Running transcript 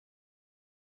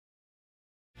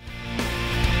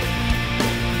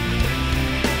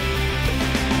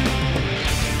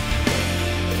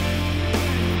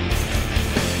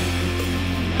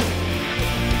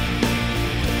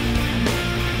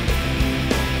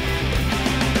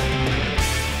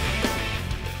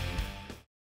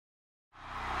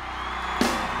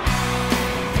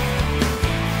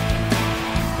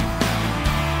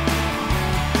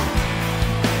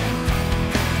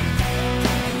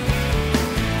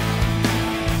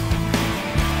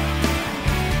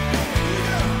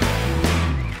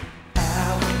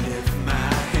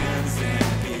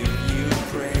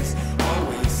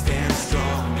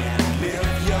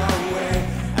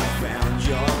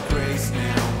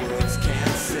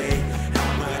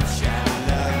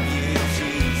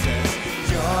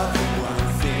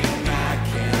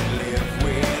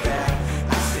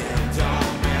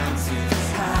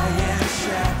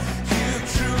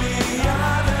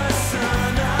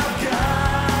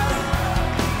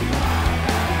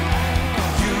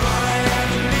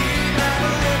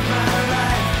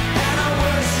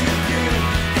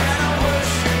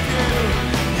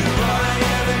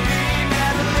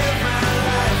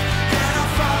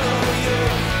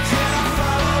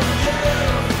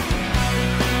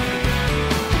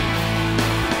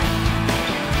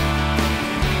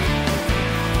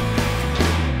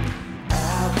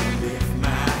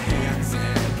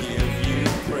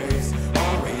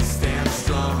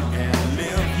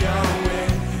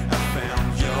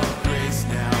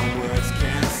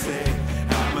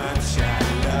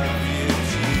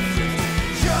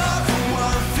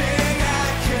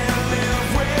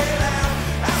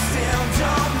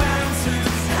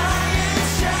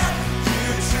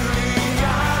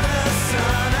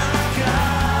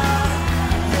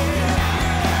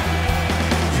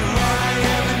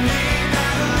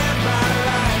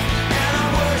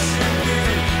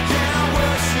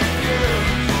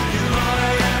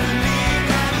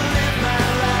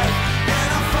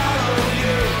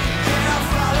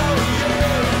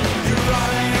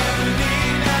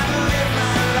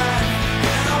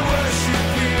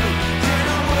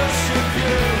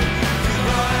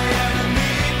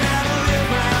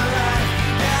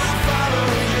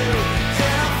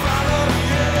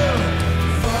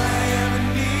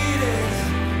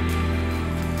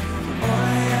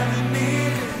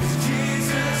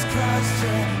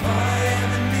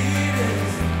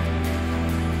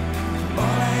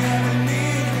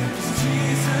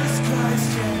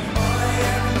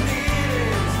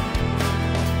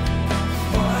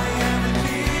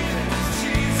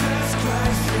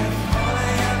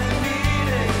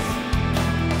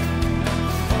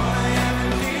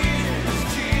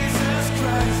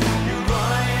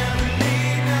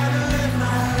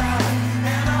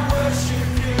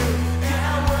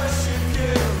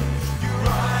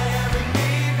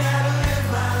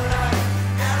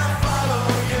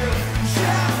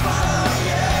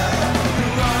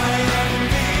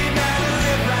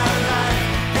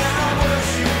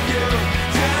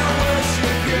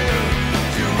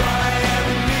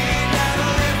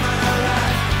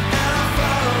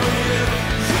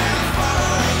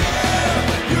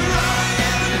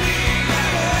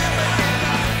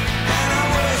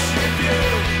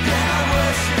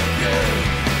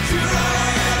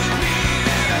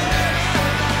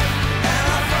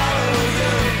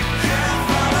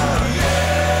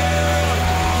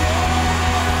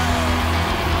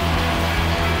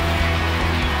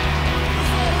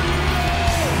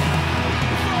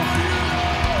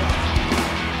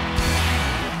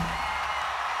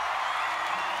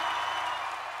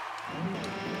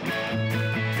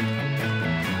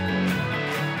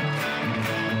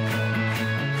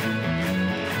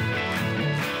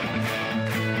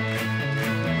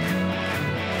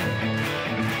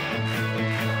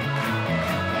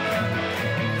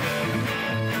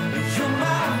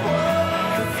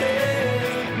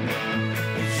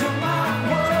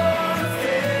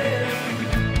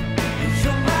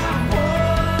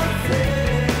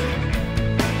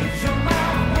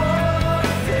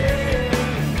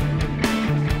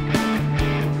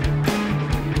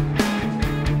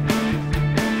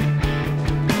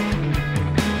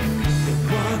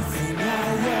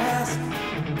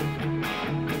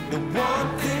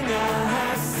one thing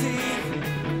I seek,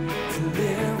 to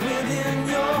live within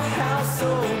your house,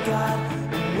 oh God,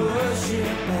 and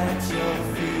worship at your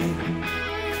feet.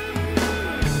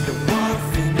 The one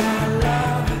thing I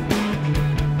love,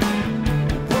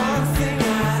 the one thing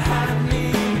I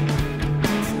need,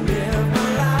 to live my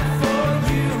life for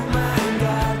you, my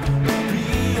God, and be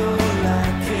all I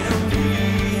can be.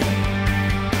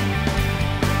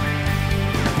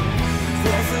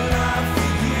 There's a love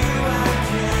for you I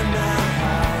cannot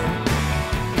hide.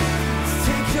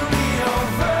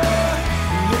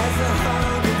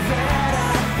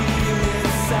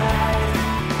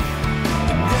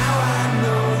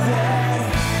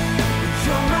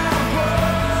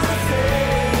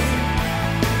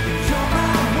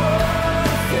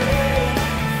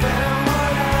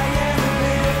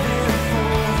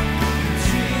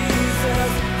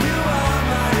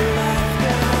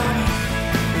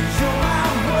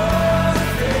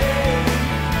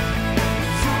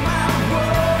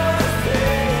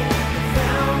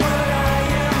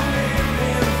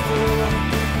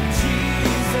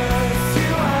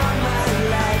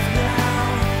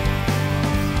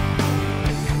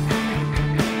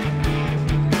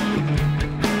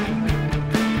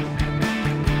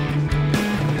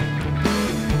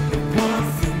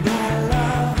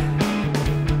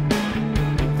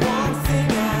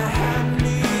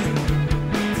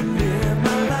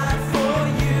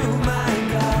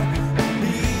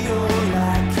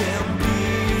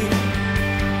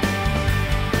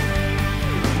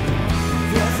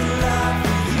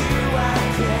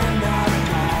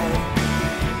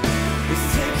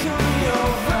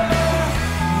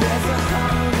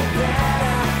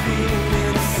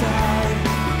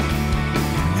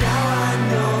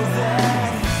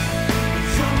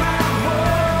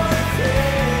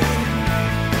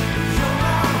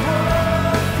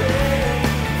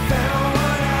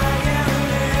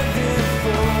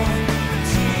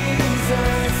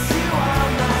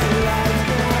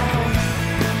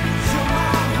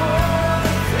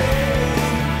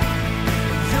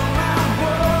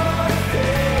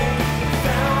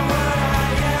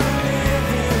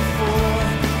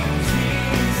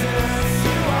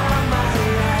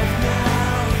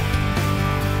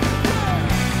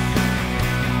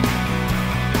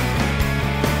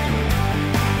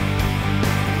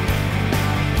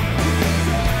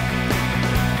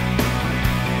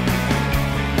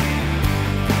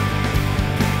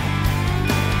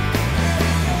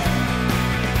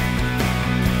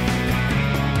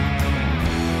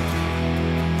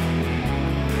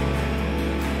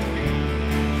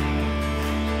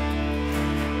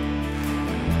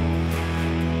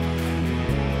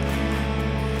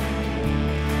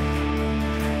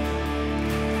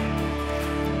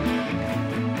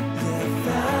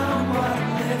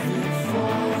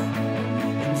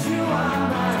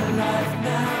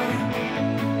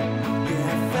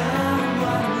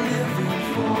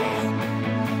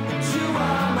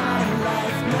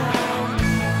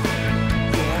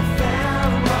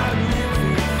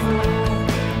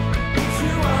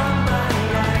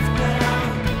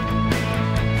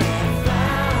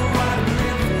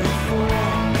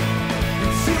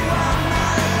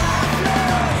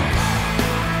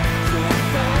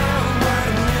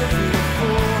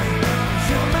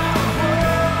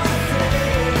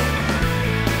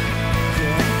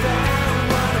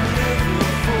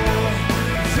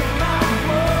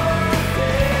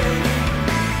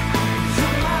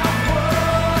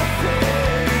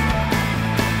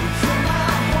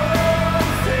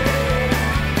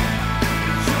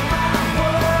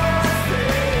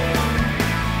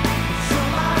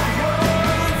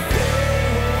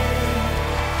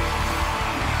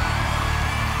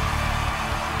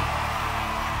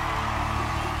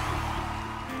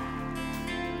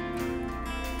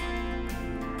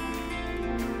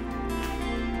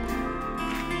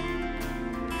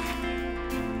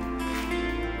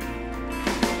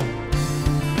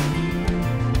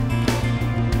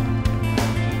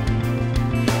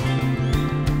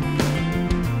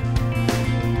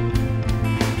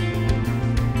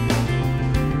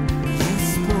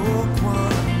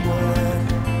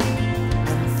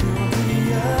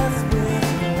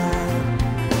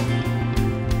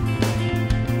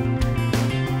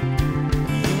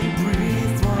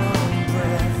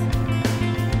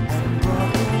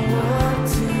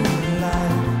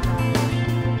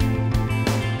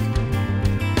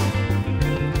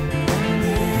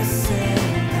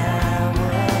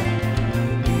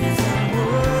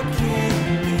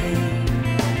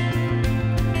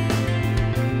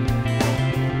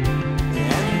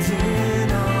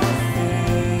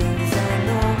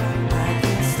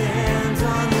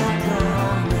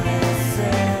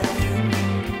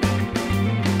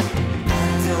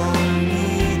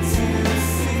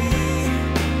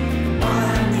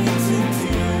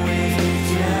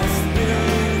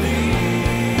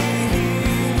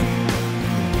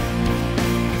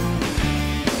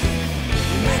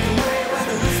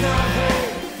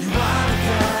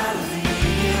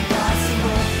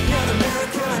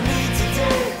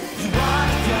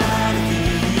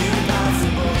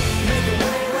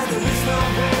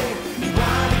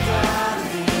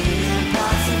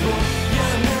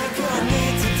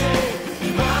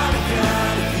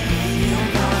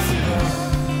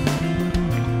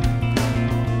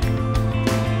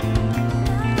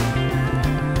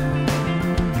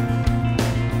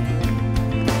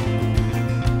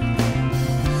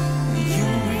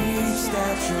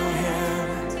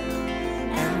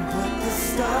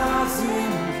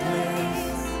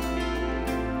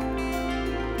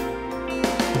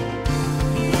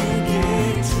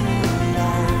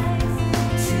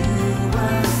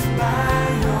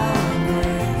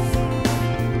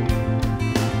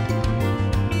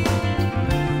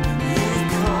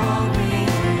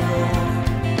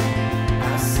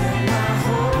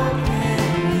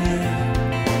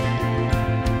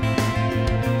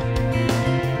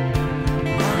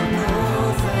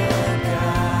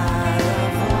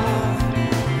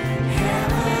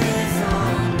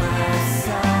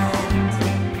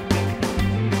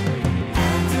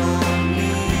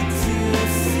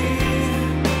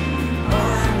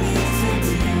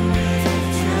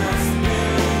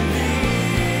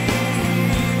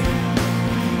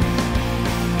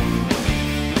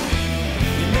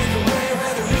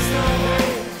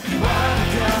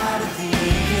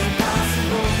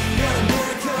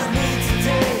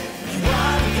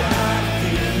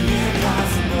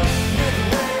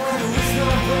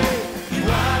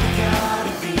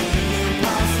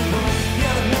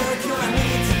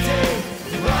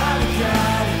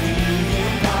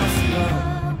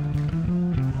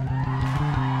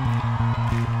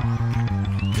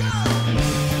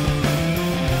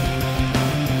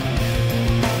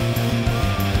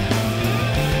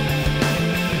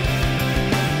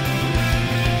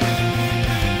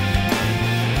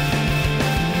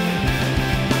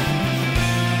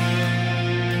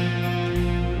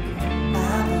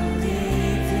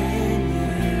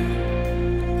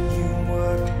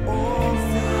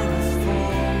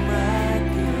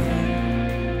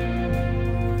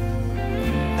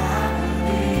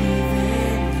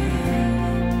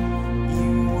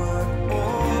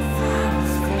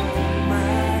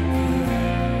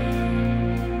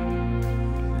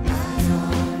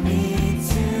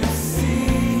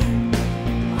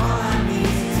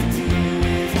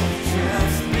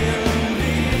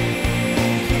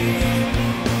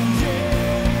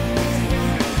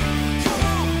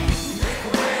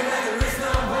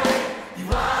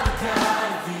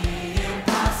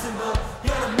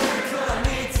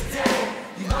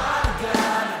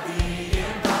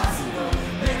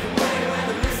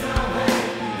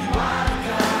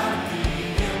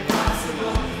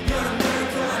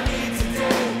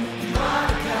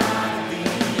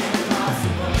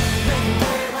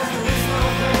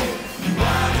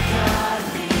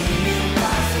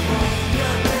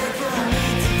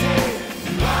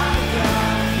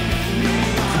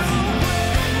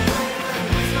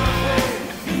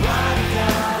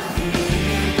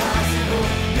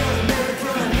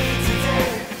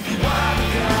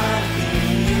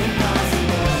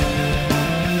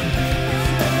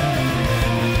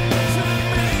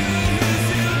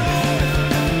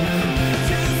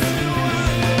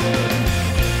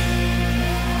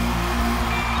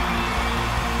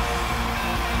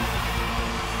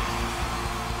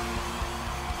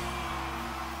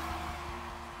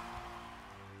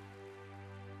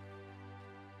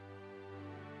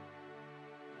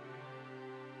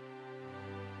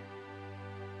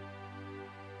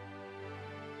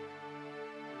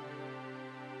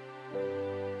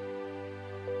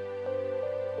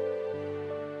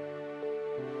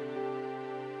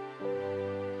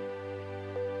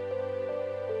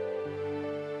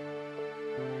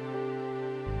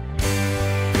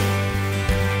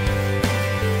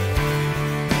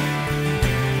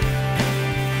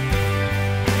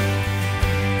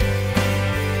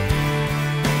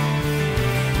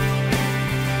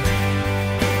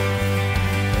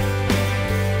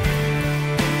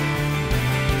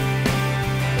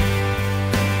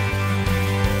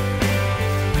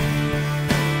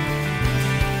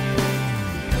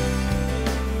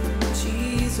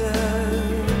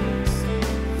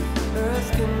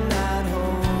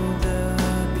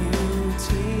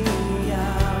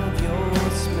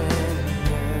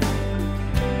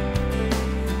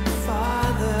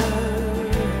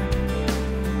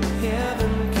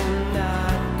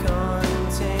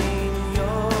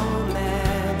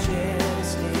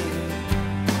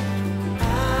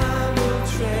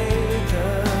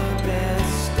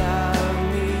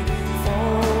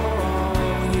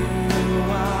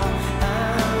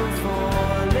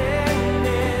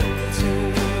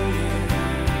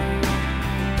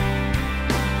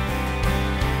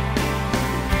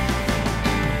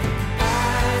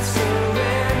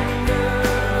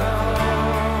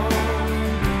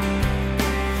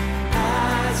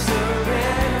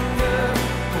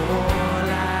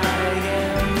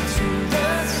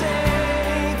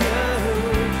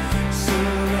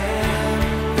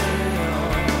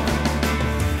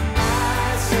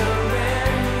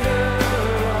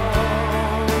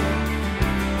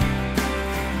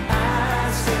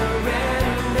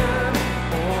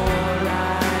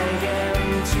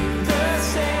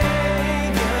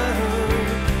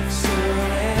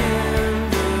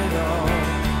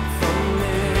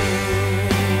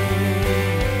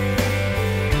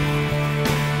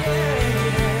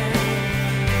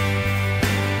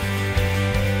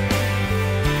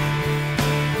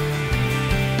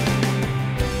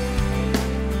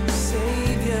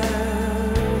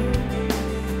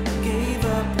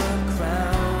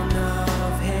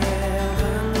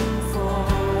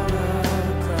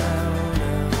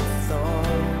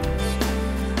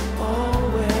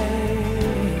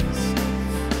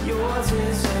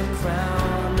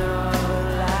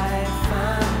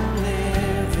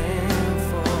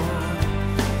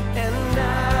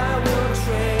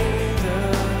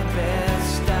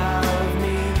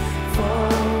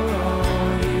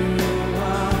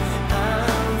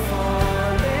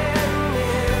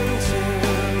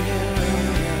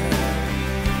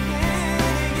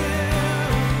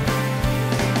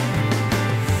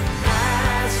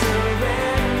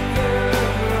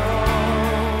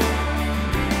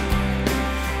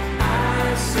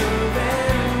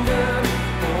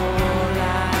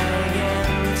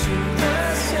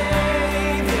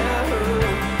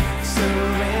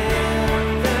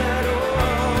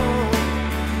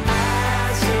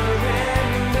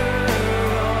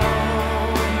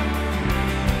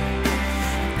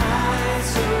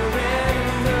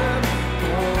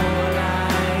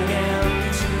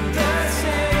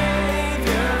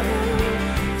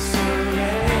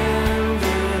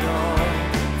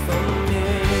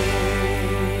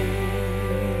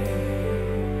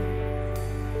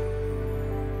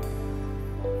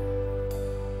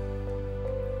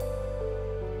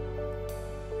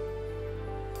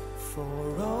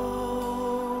 For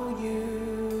all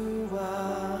you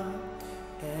are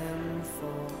and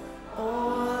for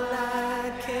all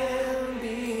I can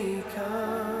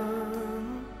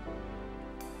become,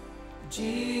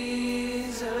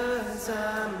 Jesus,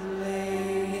 I'm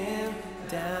laying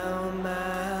down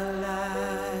my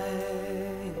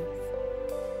life.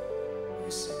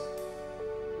 Listen.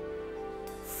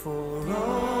 For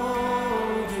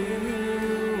all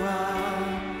you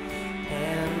are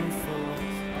and for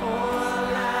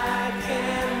all I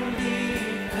can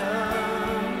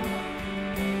become,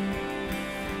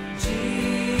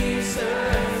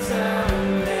 Jesus,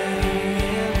 I'm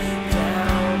laying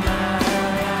down my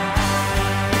life.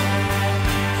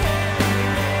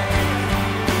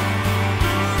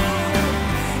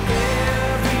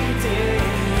 Every day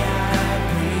I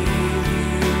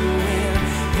breathe you in,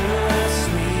 the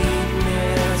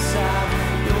sweetness of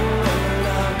your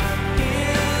love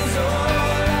is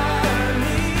all I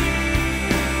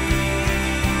need.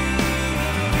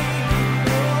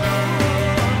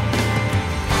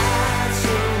 I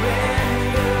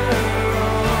surrender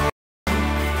all.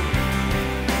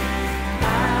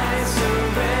 I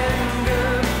surrender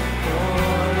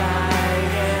all I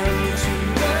am to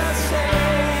the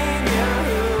Savior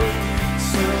who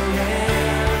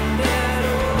surrendered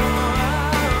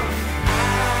all. I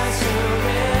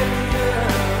surrender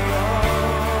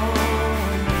all,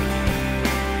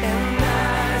 and I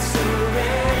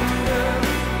surrender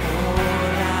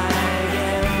all I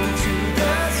am to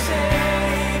the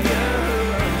Savior who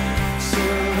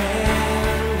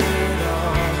surrendered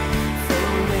all for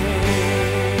me.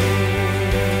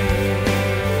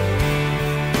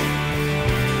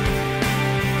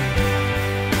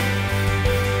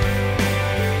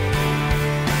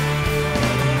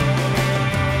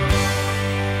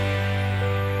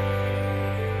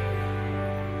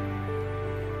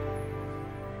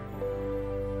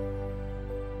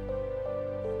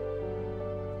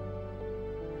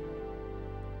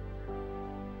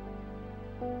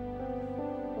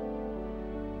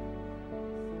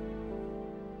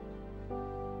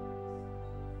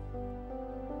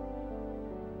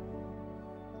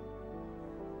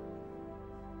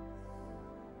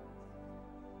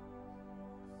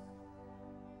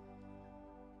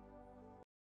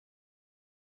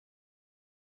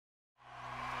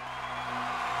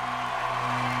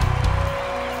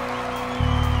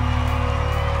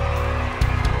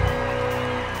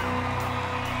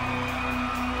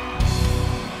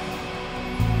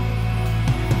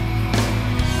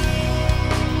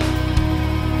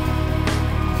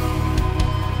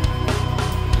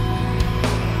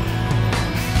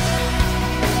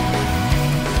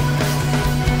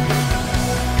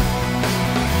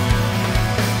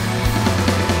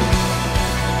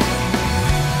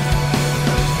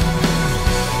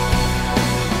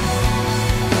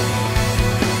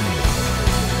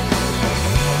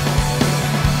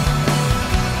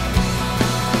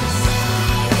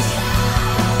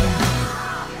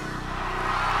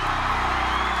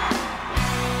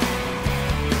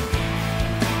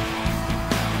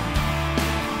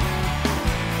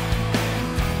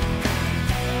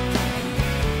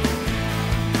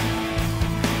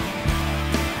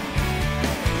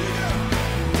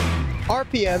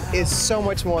 RPM is so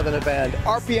much more than a band.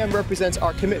 RPM represents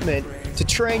our commitment to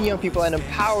train young people and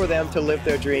empower them to live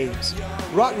their dreams.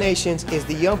 Rock Nations is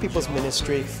the young people's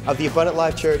ministry of the Abundant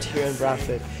Life Church here in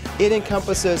Bradford. It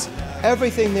encompasses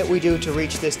everything that we do to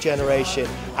reach this generation.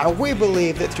 And we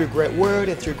believe that through great word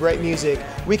and through great music,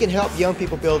 we can help young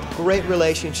people build great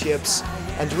relationships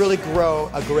and really grow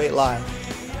a great life.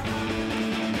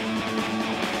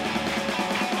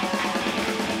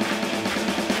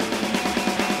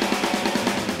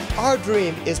 Our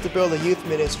dream is to build a youth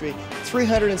ministry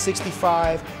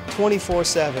 365,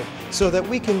 24/7, so that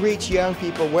we can reach young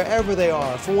people wherever they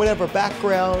are, from whatever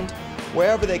background,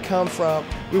 wherever they come from.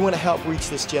 We want to help reach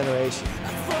this generation.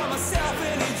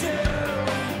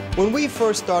 When we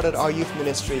first started our youth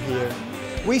ministry here,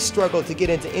 we struggled to get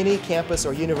into any campus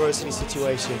or university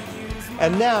situation.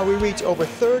 And now we reach over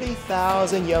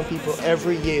 30,000 young people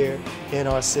every year in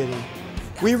our city.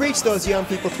 We reach those young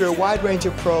people through a wide range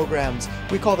of programs.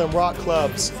 We call them rock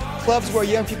clubs. Clubs where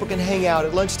young people can hang out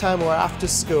at lunchtime or after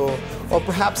school, or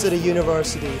perhaps at a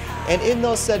university. And in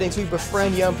those settings, we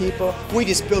befriend young people. We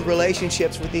just build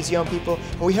relationships with these young people,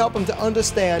 and we help them to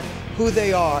understand who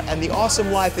they are and the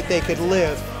awesome life that they could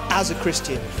live as a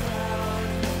Christian.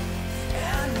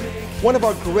 One of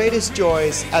our greatest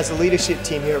joys as a leadership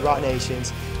team here at Rock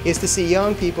Nations is to see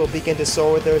young people begin to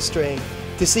soar with their strength,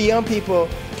 to see young people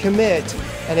commit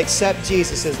and accept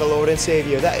Jesus as the Lord and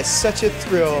Savior. That is such a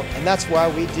thrill, and that's why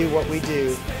we do what we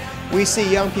do. we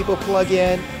see young people plug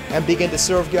in and begin to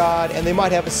serve God, and they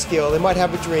might have a skill, they might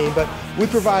have a dream, but we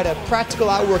provide a practical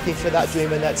outworking for that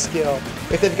dream and that skill.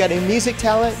 If they've got a music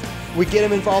talent, we get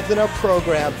them involved in our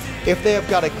program. If they have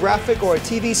got a graphic or a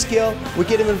TV skill, we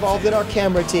get them involved in our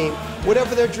camera team.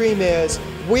 Whatever their dream is,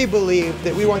 we believe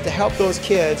that we want to help those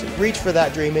kids reach for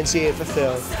that dream and see it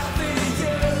fulfilled.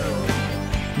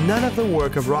 None of the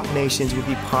work of Rock Nations would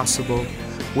be possible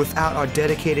without our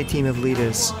dedicated team of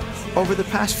leaders. Over the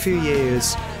past few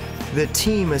years, the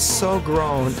team has so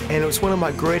grown, and it was one of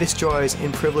my greatest joys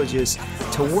and privileges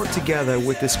to work together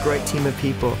with this great team of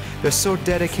people. They're so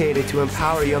dedicated to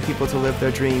empower young people to live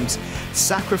their dreams.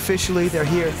 Sacrificially, they're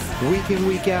here week in,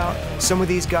 week out. Some of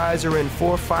these guys are in 4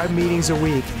 or 5 meetings a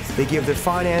week. They give their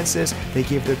finances, they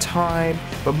give their time,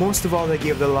 but most of all, they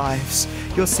give their lives.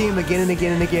 You'll see them again and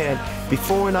again and again,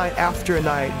 before a night, after a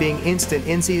night, being instant,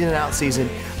 in season and out season,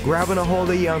 grabbing a hold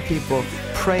of young people,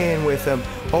 praying with them,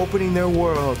 opening their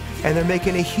world, and they're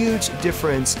making a huge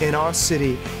difference in our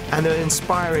city, and they're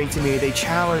inspiring to me, they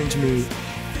challenge me.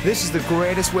 This is the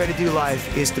greatest way to do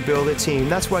life, is to build a team.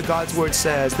 That's why God's Word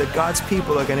says that God's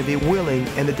people are going to be willing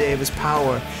in the day of His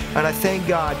power. And I thank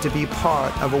God to be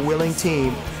part of a willing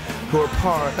team who are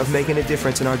part of making a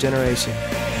difference in our generation.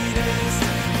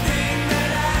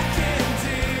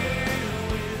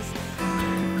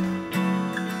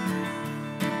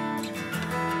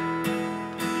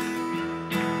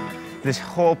 This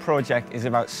whole project is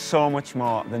about so much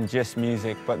more than just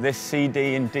music, but this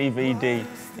CD and DVD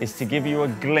is to give you a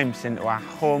glimpse into our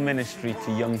whole ministry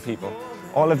to young people.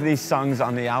 All of these songs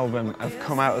on the album have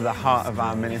come out of the heart of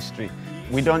our ministry.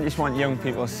 We don't just want young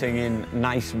people singing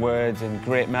nice words and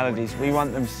great melodies, we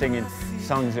want them singing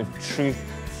songs of truth,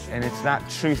 and it's that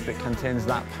truth that contains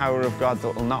that power of God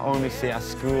that will not only see our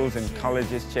schools and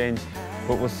colleges change,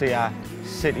 but will see our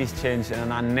cities change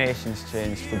and our nations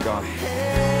change for God.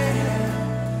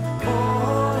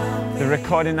 The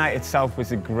recording night itself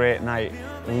was a great night.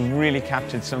 We really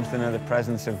captured something of the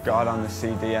presence of God on the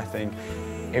CD, I think.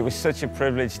 It was such a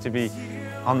privilege to be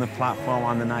on the platform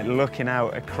on the night, looking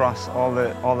out across all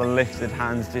the lifted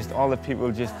hands, just all the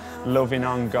people just loving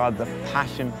on God, the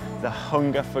passion, the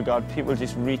hunger for God, people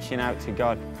just reaching out to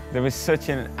God. There was such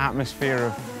an atmosphere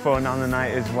of fun on the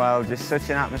night as well, just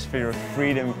such an atmosphere of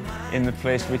freedom in the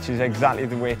place, which is exactly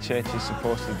the way church is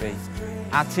supposed to be.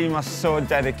 Our team are so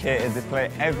dedicated. They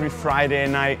play every Friday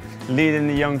night, leading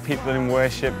the young people in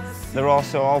worship. They're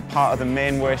also all part of the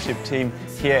main worship team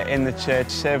here in the church,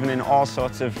 serving in all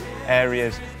sorts of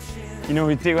areas. You know,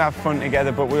 we do have fun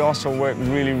together, but we also work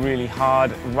really, really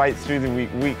hard right through the week,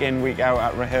 week in, week out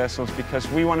at rehearsals, because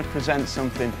we want to present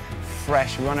something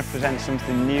fresh. We want to present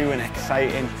something new and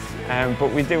exciting,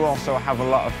 but we do also have a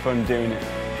lot of fun doing it.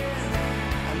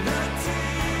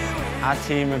 Our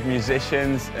team of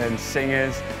musicians and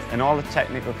singers and all the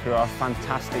technical crew are a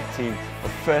fantastic team, but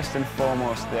first and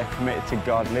foremost they're committed to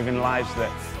God, living lives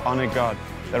that honour God.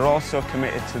 They're also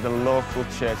committed to the local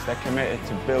church, they're committed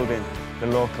to building the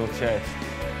local church.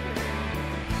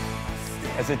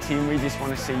 As a team, we just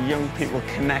want to see young people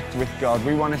connect with God.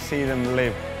 We want to see them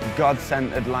live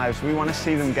God-centered lives. We want to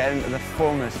see them get into the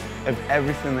fullness of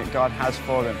everything that God has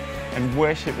for them. And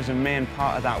worship is a main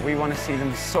part of that. We want to see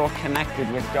them so connected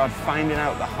with God, finding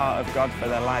out the heart of God for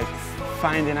their lives,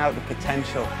 finding out the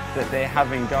potential that they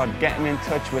have in God, getting in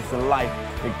touch with the life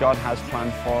that God has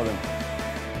planned for them.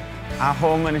 Our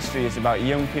whole ministry is about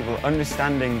young people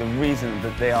understanding the reason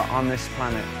that they are on this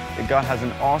planet, that God has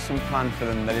an awesome plan for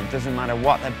them, that it doesn't matter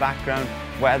what their background,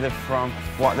 where they're from,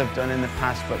 what they've done in the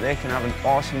past, but they can have an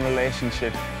awesome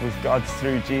relationship with God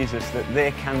through Jesus, that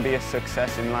they can be a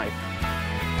success in life.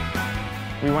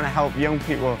 We want to help young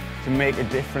people to make a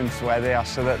difference where they are,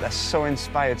 so that they're so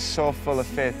inspired, so full of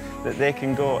faith, that they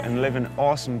can go and live an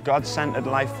awesome God-centered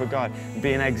life for God,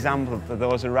 be an example for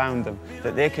those around them,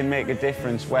 that they can make a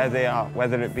difference where they are,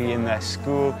 whether it be in their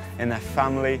school, in their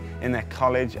family, in their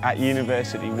college, at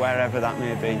university, wherever that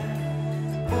may be.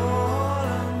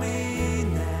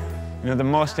 You know, the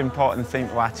most important thing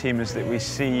to our team is that we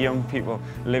see young people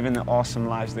living the awesome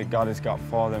lives that God has got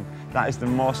for them. That is the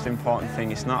most important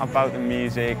thing. It's not about the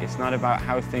music, it's not about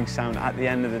how things sound at the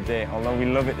end of the day, although we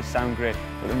love it to sound great,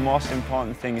 but the most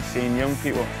important thing is seeing young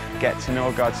people get to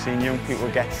know God, seeing young people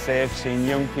get saved, seeing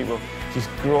young people just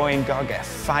grow in God, get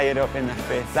fired up in their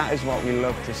faith. That is what we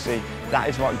love to see. That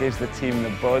is what gives the team the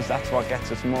buzz. That's what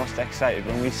gets us most excited.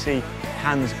 When we see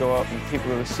hands go up and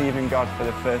people are receiving God for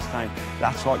the first time,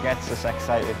 that's what gets us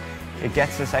excited. It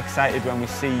gets us excited when we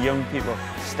see young people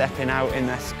stepping out in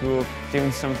their school,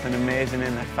 doing something amazing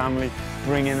in their family,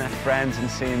 bringing their friends and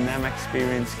seeing them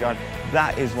experience God.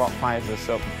 That is what fires us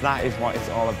up. That is what it's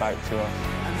all about to us.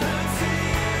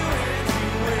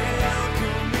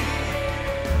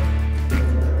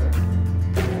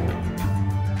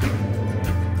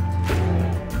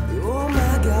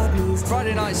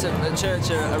 Friday nights at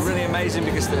church are really amazing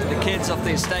because the kids off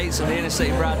the estates and the inner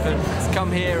city Bradford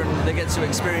come here and they get to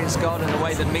experience God in a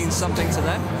way that means something to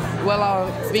them. Well,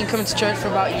 I've been coming to church for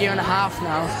about a year and a half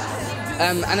now,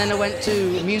 and then I went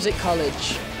to music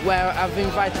college where I've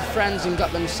invited friends and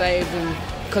got them saved, and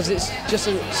because it's just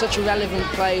such a relevant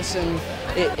place, and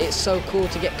it's so cool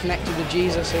to get connected with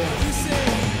Jesus here.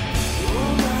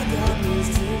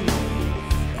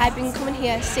 I've been coming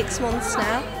here 6 months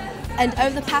now, and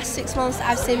over the past 6 months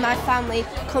I've seen my family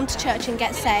come to church and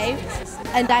get saved,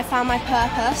 and I found my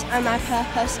purpose, and my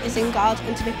purpose is in God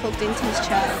and to be plugged into His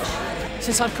church.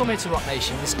 Since I've come here to Rock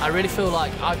Nations, I really feel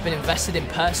like I've been invested in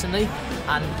personally,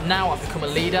 and now I've become a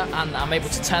leader and I'm able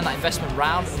to turn that investment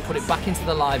round and put it back into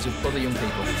the lives of other young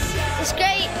people. It's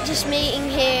great just meeting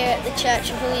here at the church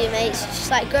with all your mates,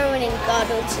 just like growing in God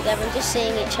all together and just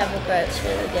seeing each other grow. It's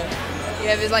really good.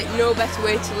 Yeah, there's like no better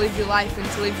way to live your life than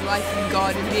to live your life in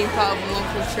God, and being part of a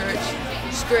local church.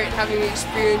 It's great having the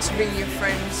experience of bringing your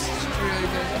friends. It's really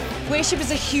good. Worship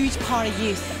is a huge part of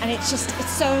youth, and it's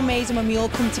so amazing when we all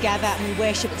come together and we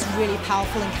worship. It's a really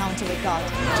powerful encounter with God.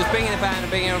 Just being in a band and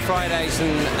being here on Fridays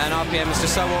and RPM is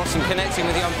just so awesome. Connecting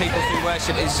with young people through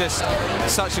worship is just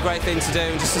such a great thing to do,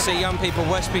 and just to see young people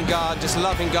worshipping God, just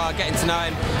loving God, getting to know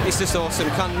Him, it's just awesome.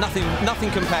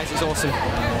 Nothing compares, it's awesome.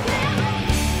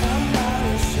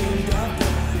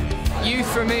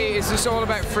 Youth for me is just all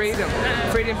about freedom.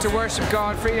 Freedom to worship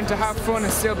God, freedom to have fun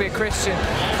and still be a Christian,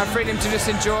 and freedom to just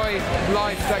enjoy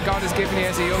life that God has given you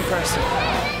as a young person.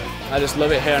 I just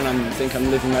love it here, and I think I'm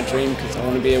living my dream because I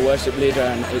want to be a worship leader,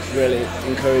 and it's really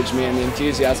encouraged me, and the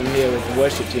enthusiasm here with the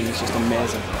worship team is just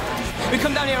amazing. We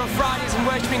come down here on Fridays and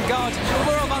worshipping God.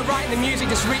 We're all about writing the music,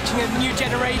 just reaching a new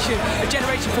generation, a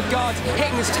generation for God,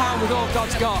 hitting this town with all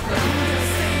God's got.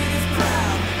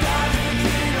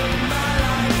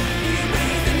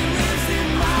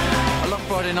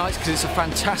 Friday nights because it's a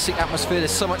fantastic atmosphere,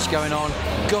 there's so much going on,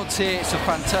 God's here, it's a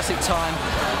fantastic time,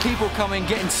 people coming,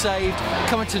 getting saved,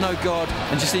 coming to know God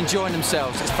and just enjoying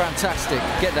themselves. It's fantastic.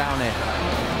 Get down here.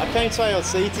 I came to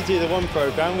ALC to do the one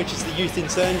programme, which is the youth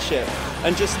internship,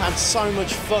 and just had so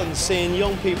much fun seeing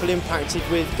young people impacted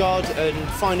with God and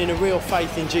finding a real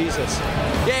faith in Jesus.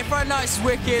 Yeah, Friday nights is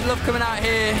wicked, love coming out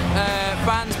here,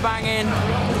 bands banging,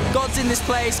 God's in this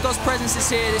place, God's presence is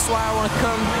here, this is why I want to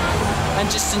come and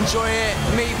just enjoy it,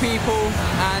 meet people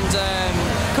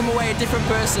and come away a different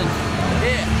person.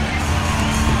 Yeah.